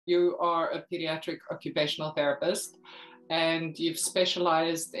You are a pediatric occupational therapist and you've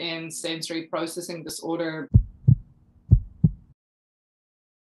specialized in sensory processing disorder.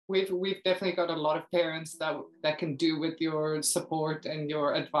 We've definitely got a lot of parents that can do with your support and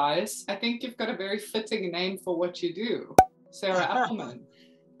your advice. I think you've got a very fitting name for what you do, Sarah Appleman.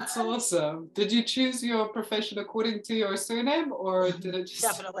 That's awesome. Did you choose your profession according to your surname, or did it just...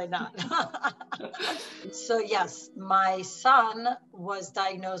 Definitely not. So yes, my son was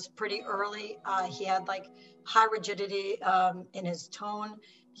diagnosed pretty early. He had like high rigidity in his tone.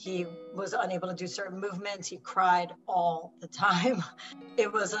 He was unable to do certain movements. He cried all the time.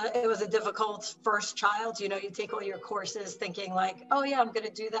 It was a difficult first child. You know, you take all your courses thinking like, oh yeah, I'm going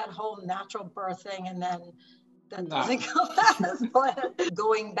to do that whole natural birth thing, and then that doesn't go as planned.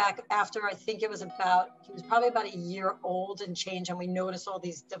 Going back after, I think he was probably about a year old and change, and we noticed all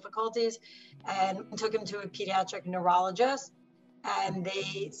these difficulties and took him to a pediatric neurologist, and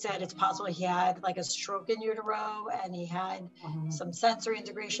they said it's possible he had like a stroke in utero, and he had some sensory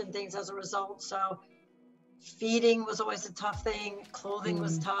integration things as a result. So feeding was always a tough thing. Clothing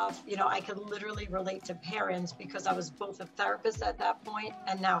was tough. You know, I could literally relate to parents because I was both a therapist at that point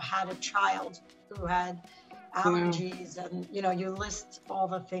and now had a child who had allergies, and you know, you list all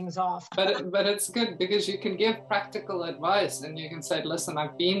the things off. But it's good because you can give practical advice and you can say, listen,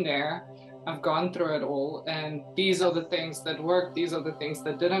 I've been there, I've gone through it all, and these are the things that worked, these are the things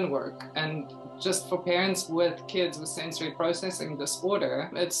that didn't work. And just for parents with kids with sensory processing disorder,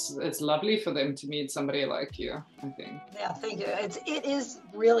 it's lovely for them to meet somebody like you, I think. Yeah, thank you. It is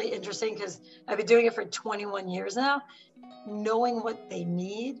really interesting because I've been doing it for 21 years now, knowing what they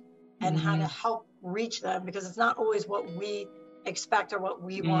need and how to help reach them, because it's not always what we expect or what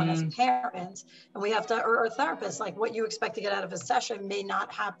we want as parents, and we have to, or therapists, like what you expect to get out of a session may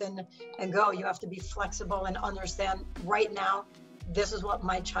not happen and go. You have to be flexible and understand right now, this is what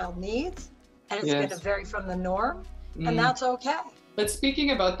my child needs, and it's going to vary from the norm, and that's okay. But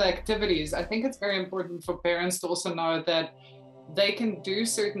speaking about the activities, I think it's very important for parents to also know that they can do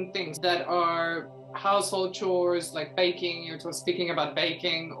certain things that are household chores like baking, you're speaking about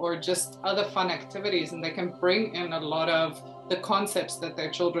baking, or just other fun activities, and they can bring in a lot of the concepts that their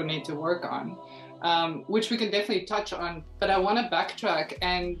children need to work on, which we can definitely touch on. But I want to backtrack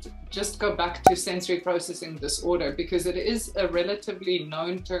and just go back to sensory processing disorder, because it is a relatively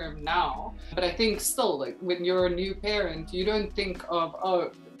known term now, but I think still, like when you're a new parent, you don't think of,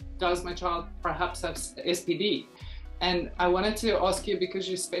 oh, does my child perhaps have SPD? And I wanted to ask you, because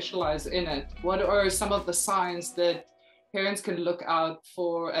you specialize in it, what are some of the signs that parents can look out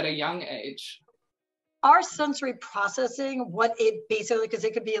for at a young age? Our sensory processing, what it basically, because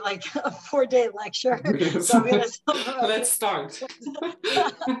it could be like a 4-day lecture. So I'm going to let's start. As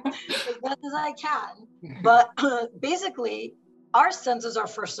best as I can. But basically, our senses are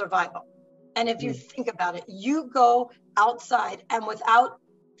for survival. And if you think about it, you go outside and without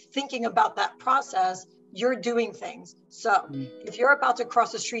thinking about that process, you're doing things. So if you're about to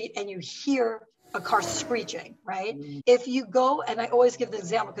cross the street and you hear a car screeching, right? If you go, and I always give the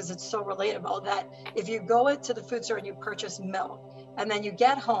example because it's so relatable, that if you go into the food store and you purchase milk and then you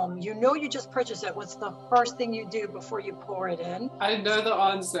get home, you know you just purchased it. What's the first thing you do before you pour it in? I know the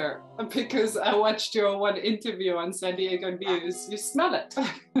answer because I watched your one interview on San Diego News. You smell it.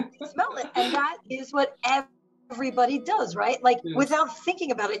 You smell it. And that is what everybody does, right? Like without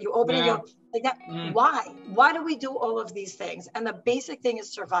thinking about it, you open it, you go like that. Why do we do all of these things? And the basic thing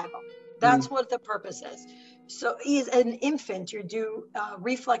is survival. That's what the purpose is. So as an infant, you do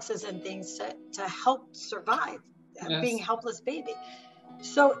reflexes and things to help survive being a helpless baby.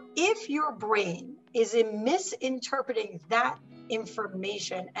 So if your brain is misinterpreting that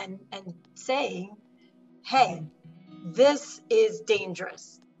information and saying, hey, this is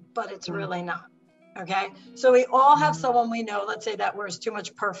dangerous, but it's really not. Okay, so we all have someone we know, let's say, that wears too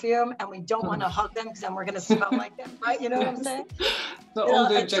much perfume and we don't want to hug them because then we're going to smell like them, right? You know what I'm saying? The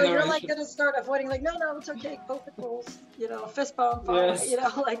older and generation. so you're like going to start avoiding, like, no, it's okay, Coca-Cola, you know, fist bump, you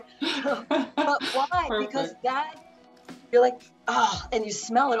know, like, but why? Because that, you're like, and you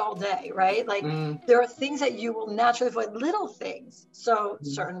smell it all day, right? Like there are things that you will naturally avoid, little things. So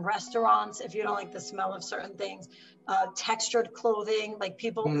certain restaurants, if you don't like the smell of certain things, textured clothing, like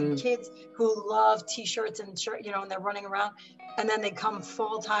kids who love t-shirts and shirt, you know, and they're running around, and then they come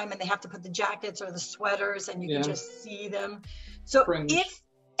full time and they have to put the jackets or the sweaters and you can just see them. So if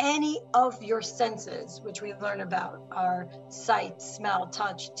any of your senses, which we learn about, are sight, smell,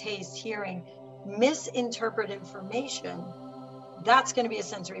 touch, taste, hearing, misinterpret information, that's going to be a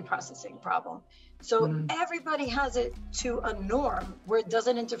sensory processing problem. So everybody has it to a norm where it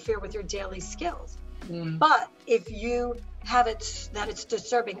doesn't interfere with your daily skills. But if you have it that it's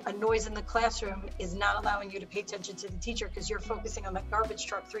disturbing, a noise in the classroom is not allowing you to pay attention to the teacher because you're focusing on the garbage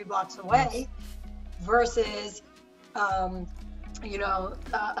truck 3 blocks away, versus a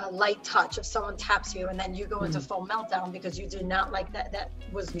light touch if someone taps you and then you go into full meltdown because you did not like that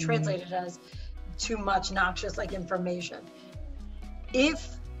was translated as too much noxious like information.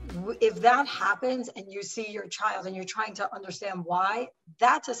 If that happens and you see your child and you're trying to understand why,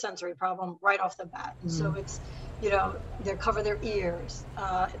 that's a sensory problem right off the bat. So it's, they cover their ears,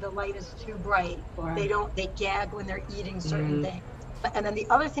 the light is too bright, they gag when they're eating certain things. And then the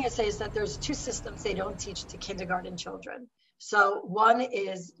other thing I say is that there's 2 systems they don't teach to kindergarten children. So one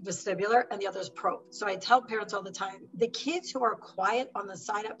is vestibular and the other is probe. So I tell parents all the time, the kids who are quiet on the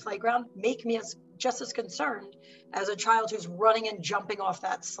side at playground make me just as concerned as a child who's running and jumping off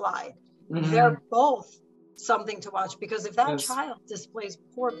that slide. They're both something to watch, because if that child displays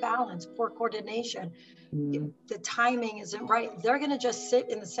poor balance, poor coordination, the timing isn't right, they're going to just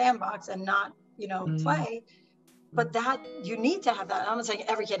sit in the sandbox and not, play. But that, you need to have that. I'm not saying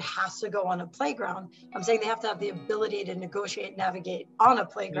every kid has to go on a playground. I'm saying they have to have the ability to negotiate, navigate on a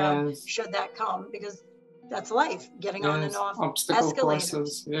playground, should that come, because that's life, getting on and off obstacle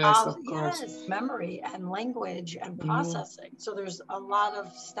escalators. Courses. Of course. Memory and language and processing. So there's a lot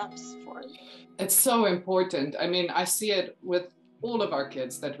of steps for it. It's so important. I mean, I see it with all of our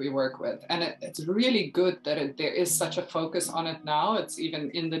kids that we work with, and it's really good that there is such a focus on it now. It's even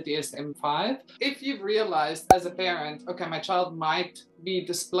in the DSM-5. If you've realized as a parent, okay, my child might be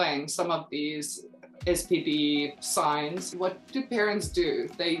displaying some of these SPD signs, what do parents do?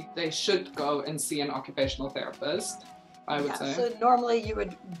 They should go and see an occupational therapist, I would say. So normally you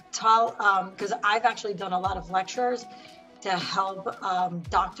would tell, because I've actually done a lot of lectures to help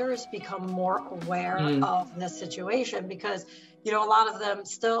doctors become more aware of the situation, because a lot of them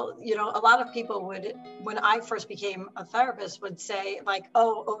still, a lot of people would, when I first became a therapist, would say like,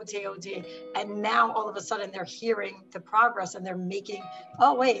 oh, OT. And now all of a sudden they're hearing the progress and they're making,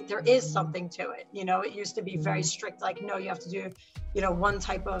 oh, wait, there is something to it. It used to be very strict, like, no, you have to do, one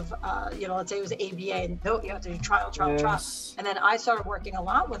type of, let's say it was ABA, and no, you have to do trial. And then I started working a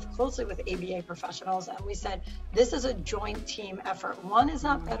lot closely with ABA professionals. And we said, this is a joint team effort. One is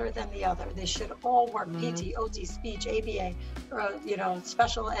not better than the other. They should all work, PT, OT, speech, ABA,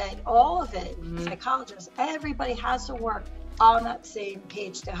 special ed, all of it, psychologists, everybody has to work on that same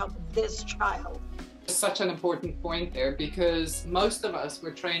page to help this child. Such an important point there, because most of us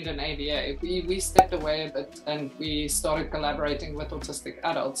were trained in ABA. We stepped away a bit and we started collaborating with autistic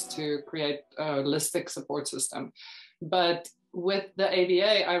adults to create a holistic support system. But with the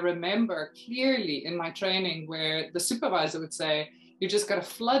ABA, I remember clearly in my training where the supervisor would say, you just got to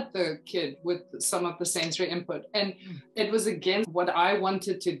flood the kid with some of the sensory input. And it was against what I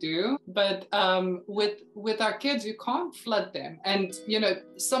wanted to do. But with our kids, you can't flood them. And,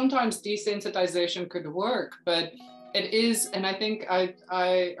 sometimes desensitization could work, but it is, and I think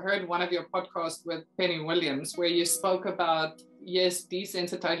I heard one of your podcasts with Penny Williams where you spoke about, yes,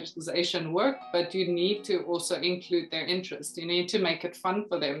 desensitization work, but you need to also include their interest. You need to make it fun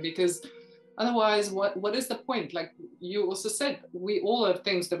for them, because otherwise, what is the point? Like you also said, we all have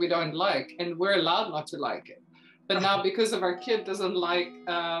things that we don't like, and we're allowed not to like it. But now, because of our kid doesn't like,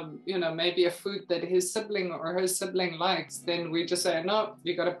 maybe a food that his sibling or her sibling likes, then we just say, no,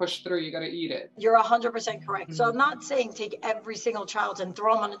 you got to push through, you got to eat it. You're 100% correct. So I'm not saying take every single child and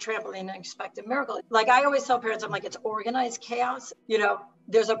throw them on a trampoline and expect a miracle. Like I always tell parents, I'm like, it's organized chaos.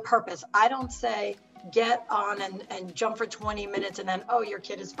 There's a purpose. I don't say, get on and jump for 20 minutes and then, oh, your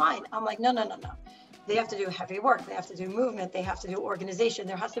kid is fine. I'm like, no. They have to do heavy work. They have to do movement. They have to do organization.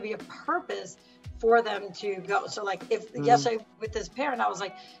 There has to be a purpose for them to go. So like if yesterday with this parent, I was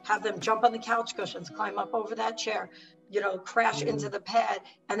like, have them jump on the couch cushions, climb up over that chair, crash into the pad,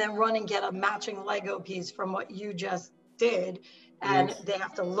 and then run and get a matching Lego piece from what you just did. And they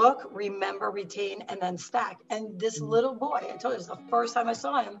have to look, remember, retain, and then stack. And this little boy, I told you, it was the first time I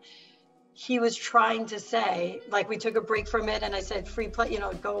saw him, he was trying to say, like, we took a break from it and I said, free play,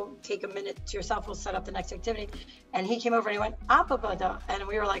 go take a minute to yourself, we'll set up the next activity. And he came over and he went, Apabada. And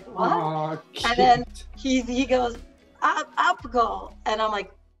we were like, what? Oh, and then he goes, Apical. And I'm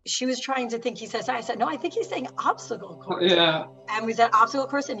like, she was trying to think, he says, I said, no, I think he's saying obstacle course. Yeah. And we said obstacle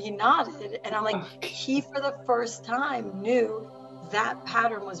course and he nodded. And I'm like, he for the first time knew that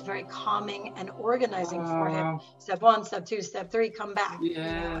pattern was very calming and organizing for him. Wow. Step 1, step 2, step 3, come back.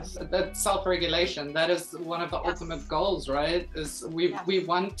 Yes, that self-regulation, that is one of the ultimate goals, right? Is we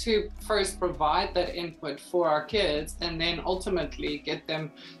want to first provide that input for our kids, and then ultimately get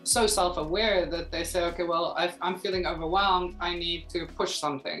them so self-aware that they say, okay, well, I'm feeling overwhelmed, I need to push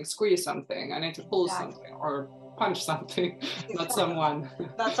something, squeeze something, I need to pull something, or punch something, not someone.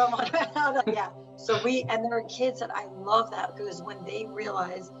 Not someone. Yeah. So and there are kids that I love that, because when they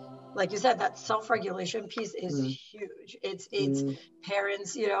realize, like you said, that self-regulation piece is huge. It's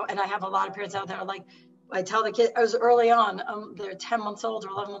parents, you know, and I have a lot of parents out there, like, I tell the kids, I was early on, they're 10 months old or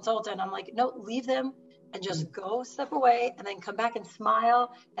 11 months old, and I'm like, no, leave them and just go step away, and then come back and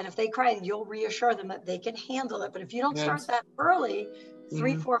smile. And if they cry, you'll reassure them that they can handle it. But if you don't start that early,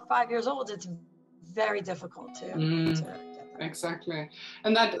 3, 4, 5 years old, it's very difficult to get there. Exactly.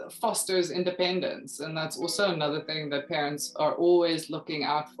 And that fosters independence. And that's also another thing that parents are always looking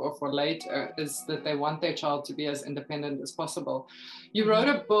out for later, is that they want their child to be as independent as possible. You wrote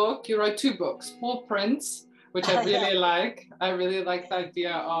a book, you wrote 2 books, Paw Prints, which I really like. I really like the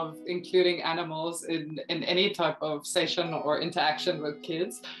idea of including animals in any type of session or interaction with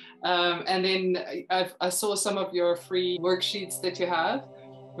kids. And then I saw some of your free worksheets that you have,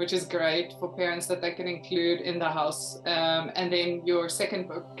 which is great for parents that they can include in the house. And then your second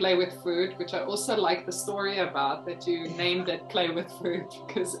book, Play with Food, which I also like the story about, that you named it Play with Food,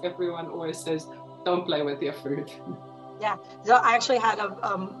 because everyone always says, don't play with your food. Yeah, so I actually had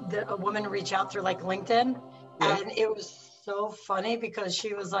a woman reach out through like LinkedIn, and it was so funny, because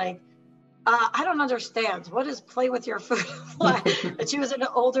she was like, I don't understand. What is play with your food? And she was an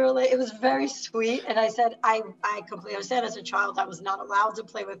older lady. It was very sweet. And I said, I completely understand. As a child, I was not allowed to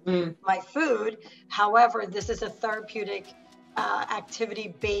play with my food. However, this is a therapeutic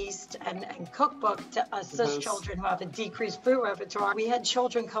activity-based and cookbook to assist children who have a decreased food repertoire. We had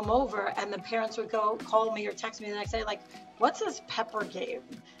children come over, and the parents would call me or text me the next day, like, what's this pepper game?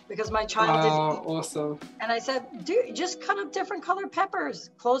 Because my child is awesome. And I said, dude, just cut up different colored peppers.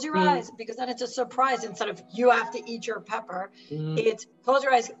 Close your eyes, because then it's a surprise. Instead of you have to eat your pepper, it's close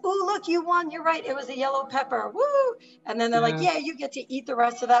your eyes. Oh, look, you won. You're right. It was a yellow pepper. Woo! And then they're like, yeah, you get to eat the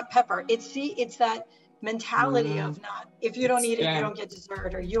rest of that pepper. It's that mentality of not, if you don't eat it, you don't get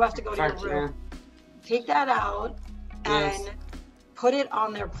dessert, or you have to go to your room. Take that out and put it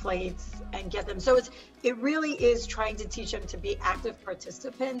on their plates and get them. So it really is trying to teach them to be active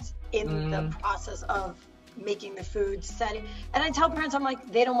participants in the process of making the food, setting. And I tell parents, I'm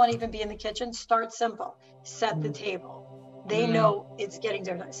like, they don't want to even be in the kitchen. Start simple. Set the table. They know it's getting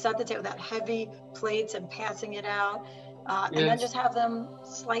there. Set the table, that heavy plates, and passing it out. And then just have them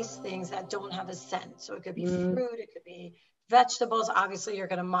slice things that don't have a scent. So it could be fruit, it could be vegetables. Obviously, you're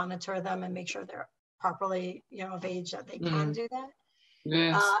going to monitor them and make sure they're properly, of age that they can do that.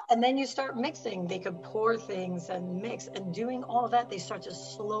 And then you start mixing. They could pour things and mix, and doing all of that, they start to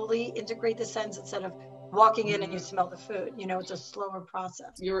slowly integrate the scents instead of walking in and you smell the food. It's a slower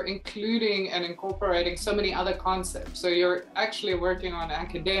process. You're including and incorporating so many other concepts. So you're actually working on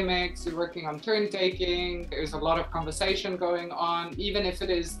academics, you're working on turn taking, there's a lot of conversation going on, even if it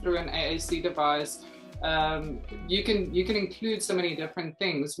is through an AAC device. You can include so many different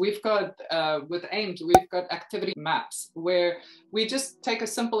things. We've got, with AIMS, we've got activity maps where we just take a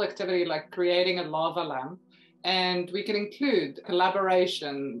simple activity like creating a lava lamp, and we can include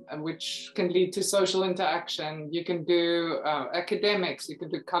collaboration, which can lead to social interaction. You can do academics, you can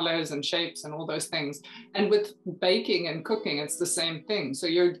do colors and shapes and all those things. And with baking and cooking, it's the same thing. So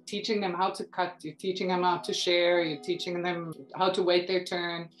you're teaching them how to cut, you're teaching them how to share, you're teaching them how to wait their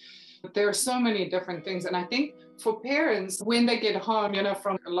turn. There are so many different things. And I think for parents, when they get home,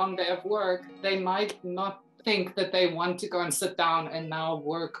 from a long day of work, they might not think that they want to go and sit down and now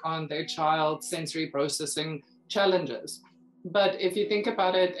work on their child's sensory processing challenges. But if you think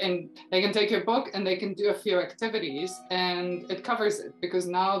about it, and they can take your book and they can do a few activities, and it covers it, because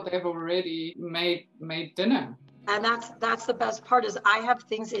now they've already made dinner. And that's the best part, is I have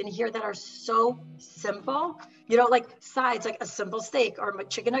things in here that are so simple, like sides, like a simple steak or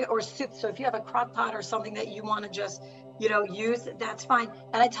chicken nugget or soup. So if you have a crock pot or something that you want to just, use, that's fine.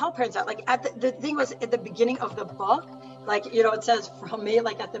 And I tell parents that, like, the thing was at the beginning of the book, like, it says from me,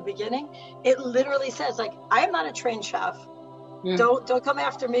 like at the beginning, it literally says, like, I am not a trained chef. Don't come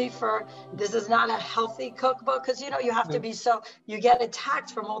after me for, this is not a healthy cookbook, because you have to be, so you get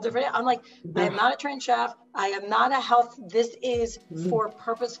attacked from all different. I'm like, I am not a trained chef. I am not a health. This is for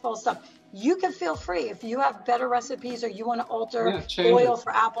purposeful stuff. You can feel free if you have better recipes, or you want to alter oil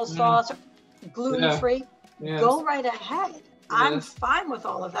for applesauce, gluten free. Go right ahead. I'm fine with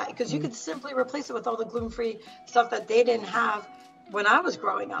all of that, because you could simply replace it with all the gluten free stuff that they didn't have when I was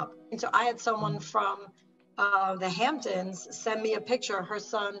growing up. And so I had someone from the Hamptons send me a picture. Her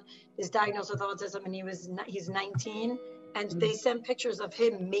son is diagnosed with autism, and he's 19, and they sent pictures of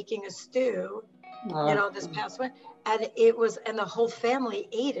him making a stew, this past one, and the whole family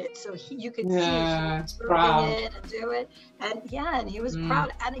ate it. So you could see he was proud it and do it, and he was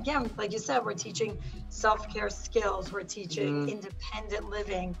proud. And again, like you said, we're teaching self-care skills, we're teaching independent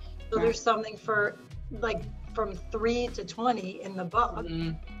living. So there's something for like from 3 to 20 in the book.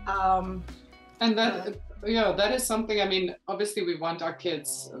 And that is something, I mean, obviously we want our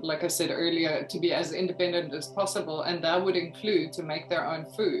kids, like I said earlier, to be as independent as possible, and that would include to make their own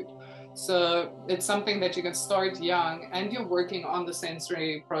food. So it's something that you can start young, and you're working on the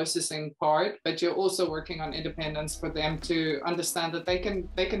sensory processing part, but you're also working on independence for them to understand that they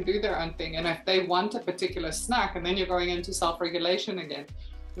can do their own thing. And if they want a particular snack, and then you're going into self-regulation again,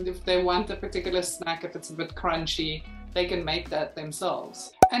 and if they want a particular snack, if it's a bit crunchy, they can make that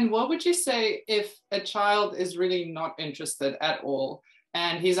themselves. And what would you say if a child is really not interested at all,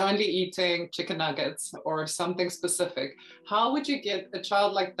 and he's only eating chicken nuggets or something specific? How would you get a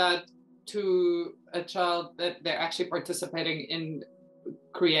child like that to a child that they're actually participating in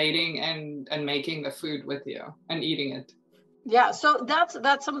creating and making the food with you and eating it? Yeah, so that's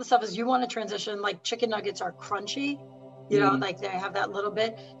some of the stuff is you want to transition, like chicken nuggets are crunchy, like they have that little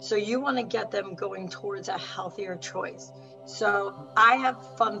bit. So you want to get them going towards a healthier choice. So I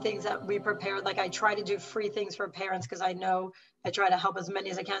have fun things that we prepared. Like I try to do free things for parents because I know I try to help as many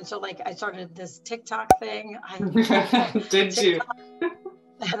as I can. So like I started this TikTok thing. Did you?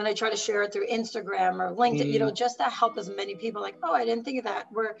 And then I try to share it through Instagram or LinkedIn, just to help as many people. Like, oh, I didn't think of that.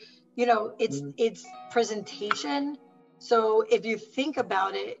 Where, it's presentation. So if you think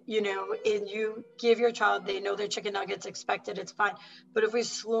about it, and you give your child, they know their chicken nuggets, expected, it's fine. But if we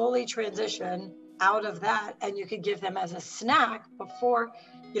slowly transition out of that, and you could give them as a snack before,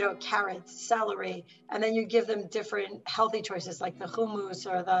 carrots, celery, and then you give them different healthy choices like the hummus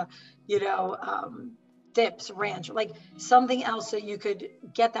or the, dips, ranch, like something else that you could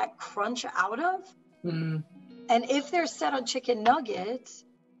get that crunch out of. And if they're set on chicken nuggets,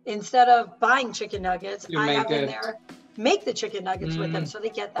 instead of buying chicken nuggets, I have in there, make the chicken nuggets with them so they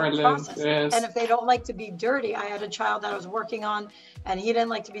get that process. Yes. And if they don't like to be dirty, I had a child that I was working on and he didn't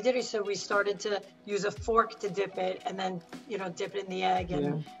like to be dirty. So we started to use a fork to dip it and then, dip it in the egg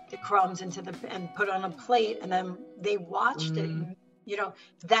and the crumbs and put it on a plate. And then they watched it,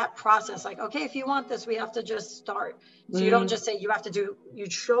 that process, like, okay, if you want this, we have to just start. So you don't just say you have to do, you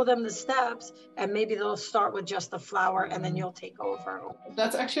show them the steps and maybe they'll start with just the flour and then you'll take over.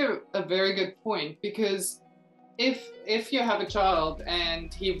 That's actually a very good point, because if you have a child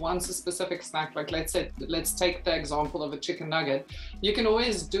and he wants a specific snack, like let's take the example of a chicken nugget, you can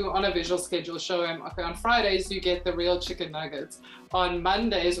always do on a visual schedule, show him, okay, on Fridays you get the real chicken nuggets, on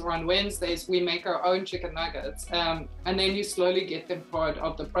Mondays or on Wednesdays we make our own chicken nuggets, and then you slowly get them part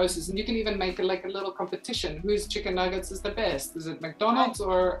of the process. And you can even make it like a little competition, whose chicken nuggets is the best, is it McDonald's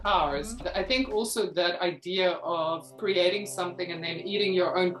or ours? I think also that idea of creating something and then eating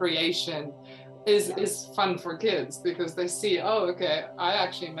your own creation is fun for kids, because they see, oh, okay, I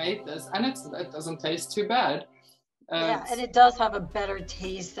actually made this and it doesn't taste too bad. And it does have a better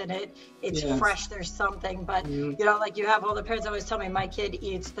taste, and it's fresh, there's something. But like you have all the parents always tell me my kid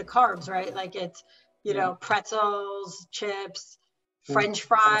eats the carbs, right? Like it's pretzels, chips, French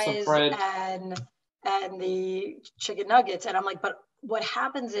fries, and the chicken nuggets. And I'm like, but what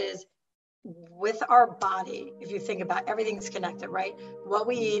happens is, with our body, if you think about everything's connected, right? What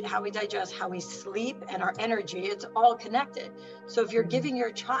we eat, how we digest, how we sleep, and our energy, it's all connected. So if you're giving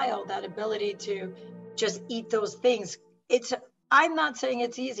your child that ability to just eat those things, I'm not saying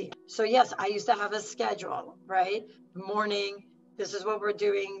it's easy. So yes, I used to have a schedule, right? Morning, this is what we're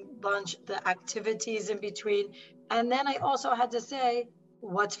doing, lunch, the activities in between. And then I also had to say,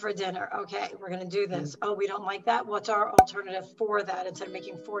 what's for dinner? Okay, we're going to do this. Oh, we don't like that. What's our alternative for that, instead of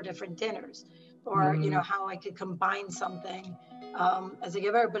making 4 different dinners? Or, how I could combine something as a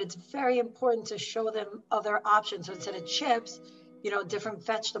giver. But it's very important to show them other options. So instead of chips, different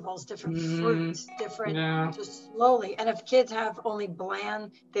vegetables, different fruits, different, just slowly. And if kids have only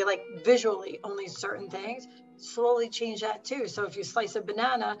bland, they like visually only certain things, slowly change that too. So if you slice a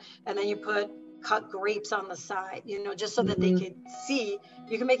banana and then you cut grapes on the side, just so that they could see,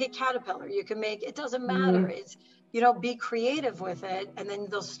 you can make a caterpillar, you can make, it doesn't matter. It's, be creative with it, and then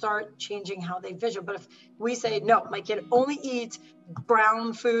they'll start changing how they visual. But if we say, no, my kid only eats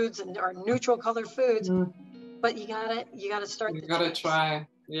brown foods or neutral colored foods, but you gotta start. You gotta try.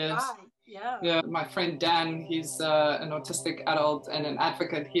 Yes. Yeah. Yeah, my friend Dan, he's an autistic adult and an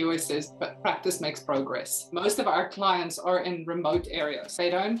advocate. He always says, but practice makes progress. Most of our clients are in remote areas. They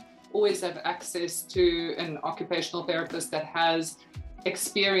don't always have access to an occupational therapist that has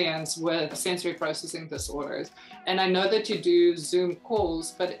experience with sensory processing disorders. And I know that you do Zoom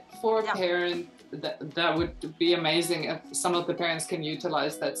calls, but for a parent, that would be amazing if some of the parents can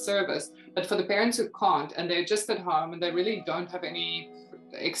utilize that service. But for the parents who can't, and they're just at home and they really don't have any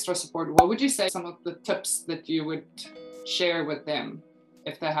extra support, what would you say some of the tips that you would share with them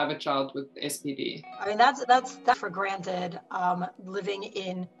if they have a child with SPD? I mean, that's for granted, living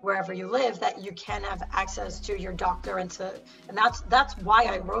in wherever you live, that you can have access to your doctor and that's why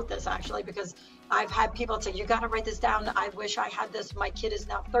I wrote this, actually, because I've had people say, you got to write this down. I wish I had this. My kid is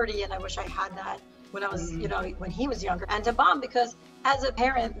now 30 and I wish I had that when I was, you know, when he was younger. And to bond, because as a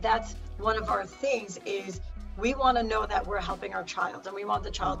parent, that's one of our things is we want to know that we're helping our child, and we want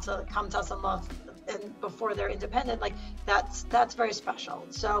the child to come to us and love, and before they're independent, like that's very special.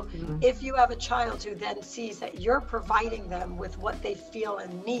 So if you have a child who then sees that you're providing them with what they feel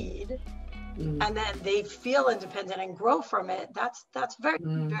and need, and then they feel independent and grow from it, that's very,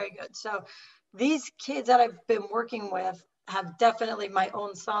 very good. So these kids that I've been working with have definitely, my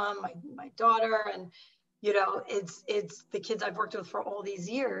own son, my daughter, and you know, it's the kids I've worked with for all these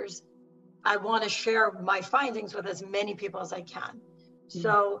years. I want to share my findings with as many people as I can.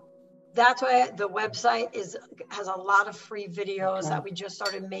 So that's why the website has a lot of free videos that we just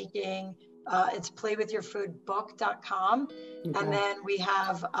started making. It's playwithyourfoodbook.com. And then we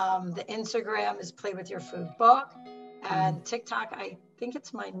have the Instagram is playwithyourfoodbook, and TikTok, I think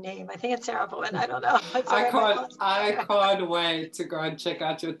it's my name. I think it's Sarah Appleman. I don't know. I can't wait to go and check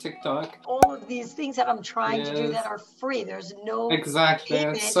out your TikTok. All of these things that I'm trying to do that are free. There's no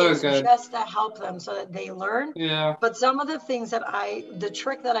payment. It's so good. Just to help them so that they learn. Yeah. But some of the things that the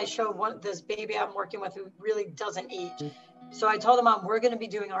trick that I showed this baby I'm working with who really doesn't eat. So I told him, Mom, we're going to be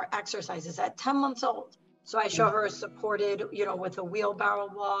doing our exercises at 10 months old. So I show her supported, you know, with a wheelbarrow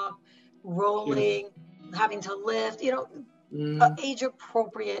walk, rolling, having to lift, you know, age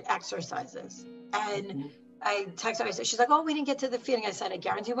appropriate exercises. And I text her, I said, she's like, oh, we didn't get to the feeding. I said, I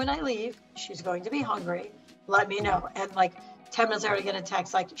guarantee when I leave, she's going to be hungry. Let me know. And like 10 minutes later, I get a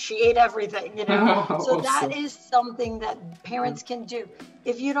text like she ate everything, you know? So awesome. That is something that parents can do.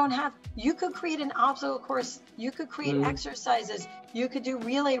 If you don't have, you could create an obstacle course. You could create exercises. You could do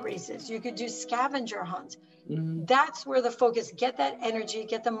relay races. You could do scavenger hunts. That's where the focus, get that energy,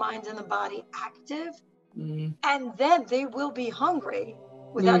 get the mind and the body active. And then they will be hungry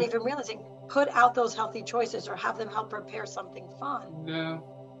without even realizing. Put out those healthy choices or have them help prepare something fun. Yeah.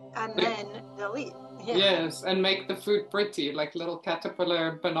 And then they'll eat. Yeah. Yes, and make the food pretty, like little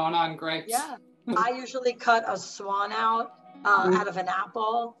caterpillar, banana and grapes. Yeah. I usually cut a swan out of an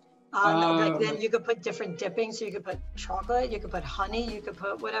apple. Like then you could put different dippings. So you could put chocolate, you could put honey, you could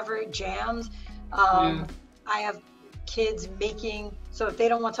put whatever, jams. I have kids making, so if they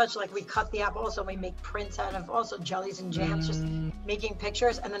don't want to touch, like we cut the apple also, we make prints out of also jellies and jams, just making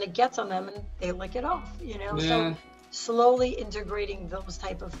pictures, and then it gets on them and they lick it off, you know. So slowly integrating those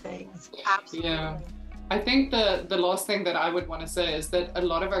type of things. Absolutely. Yeah. I think the last thing that I would want to say is that a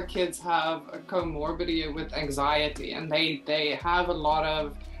lot of our kids have a comorbidity with anxiety, and they have a lot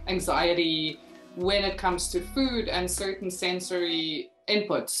of anxiety when it comes to food and certain sensory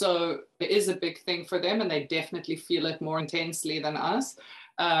input. So it is a big thing for them, and they definitely feel it more intensely than us.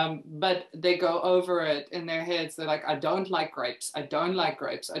 But they go over it in their heads. They're like, I don't like grapes. I don't like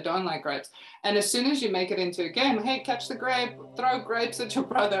grapes. I don't like grapes. And as soon as you make it into a game, hey, catch the grape, throw grapes at your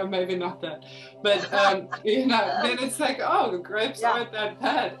brother, maybe not that. But, you know, then it's like, oh, the grapes aren't that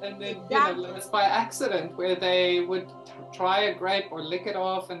bad. And then, you know, it's by accident where they would try a grape or lick it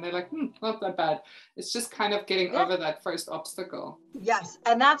off and they're like, not that bad. It's just kind of getting over that first obstacle. Yes.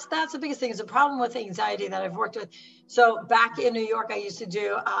 And that's the biggest thing, is a problem with anxiety that I've worked with. So back in New York, I used to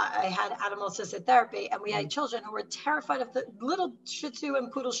do, I had animal assisted therapy, and we had children who were terrified of the little Shih Tzu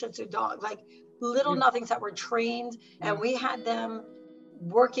and Poodle Shih Tzu dog, like little nothings that were trained. And we had them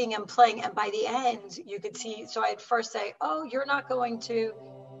working and playing. And by the end, you could see, so I'd first say, oh, you're not going to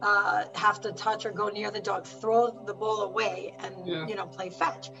have to touch or go near the dog, throw the ball away and, you know, play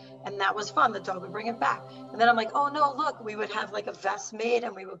fetch. And that was fun. The dog would bring it back. And then I'm like, oh no, look, we would have like a vest made,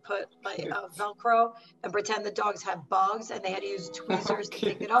 and we would put like Velcro and pretend the dogs had bugs, and they had to use tweezers to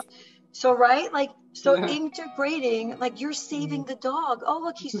take it off. So, right. Like, so integrating, like you're saving the dog. Oh,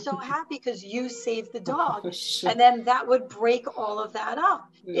 look, he's so happy because you saved the dog. And then that would break all of that up.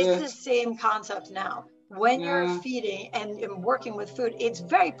 It's the same concept now. When you're feeding and working with food, it's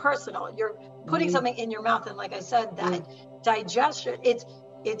very personal. You're putting something in your mouth. And like I said, that digestion, it's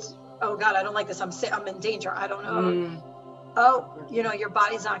oh God, I don't like this. I'm in danger. I don't know. Mm. Oh, you know, your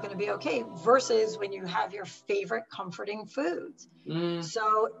body's not going to be okay, versus when you have your favorite comforting foods. Mm.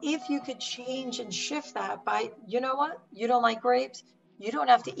 So if you could change and shift that by, you know what, you don't like grapes, you don't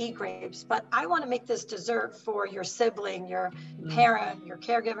have to eat grapes, but I want to make this dessert for your sibling, your parent, your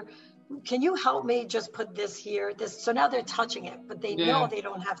caregiver. Can you help me just put this here? This, so now they're touching it, but they know they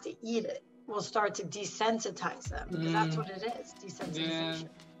don't have to eat it. We'll start to desensitize them, because that's what it is, desensitization.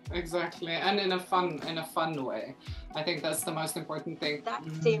 Yeah, exactly, and in a fun way. I think that's the most important thing. That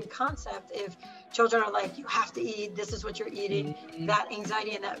same concept, if children are like, you have to eat, this is what you're eating, that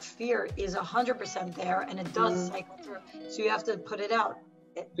anxiety and that fear is 100% there, and it does cycle through. So you have to put it out.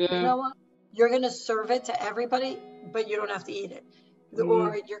 You know what? You're going to serve it to everybody, but you don't have to eat it.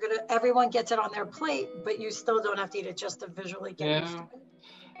 Or everyone gets it on their plate, but you still don't have to eat it, just to visually get used to it.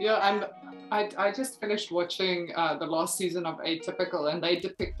 Yeah, I just finished watching the last season of Atypical, and they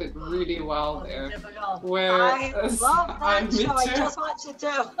depicted really well there. Where I love that show. I just watched it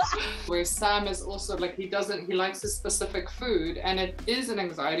too. Where Sam is also like, he likes a specific food, and it is an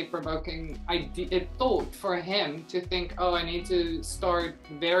anxiety-provoking thought for him to think, oh, I need to start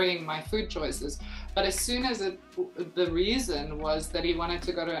varying my food choices. But as soon as the reason was that he wanted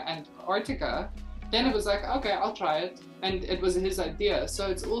to go to Antarctica, then it was like, okay, I'll try it. And it was his idea. So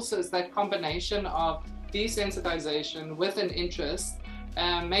it's that combination of desensitization with an interest,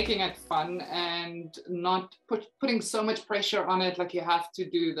 making it fun, and not putting so much pressure on it, like you have to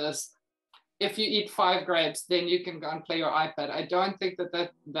do this. If you eat 5 grapes, then you can go and play your iPad. I don't think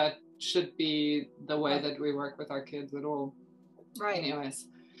that should be the way that we work with our kids at all. Right. Anyways.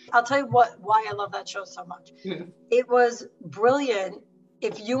 I'll tell you why I love that show so much. It was brilliant.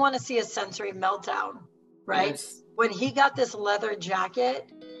 If you want to see a sensory meltdown, right? Yes. When he got this leather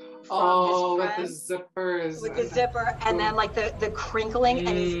jacket from his friend, with the zippers. With the zipper, and then like the crinkling,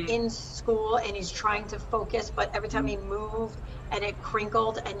 and he's in school and he's trying to focus, but every time he moved and it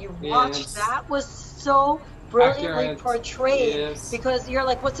crinkled, and you watch, that was so brilliantly portrayed, because you're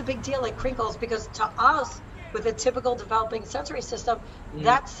like, what's the big deal? Like crinkles, because to us, with a typical developing sensory system,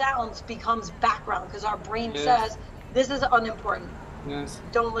 that sounds becomes background, because our brain says, this is unimportant. Yes.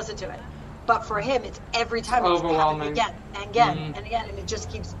 Don't listen to it. But for him, it's every time it's happening again and again and again, and it just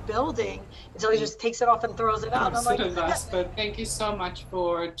keeps building until he just takes it off and throws it out. But thank you so much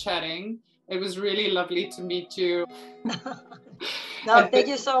for chatting. It was really lovely to meet you. No, thank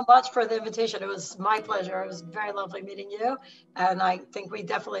you so much for the invitation. It was my pleasure. It was very lovely meeting you, and I think we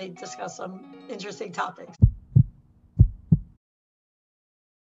definitely discussed some interesting topics.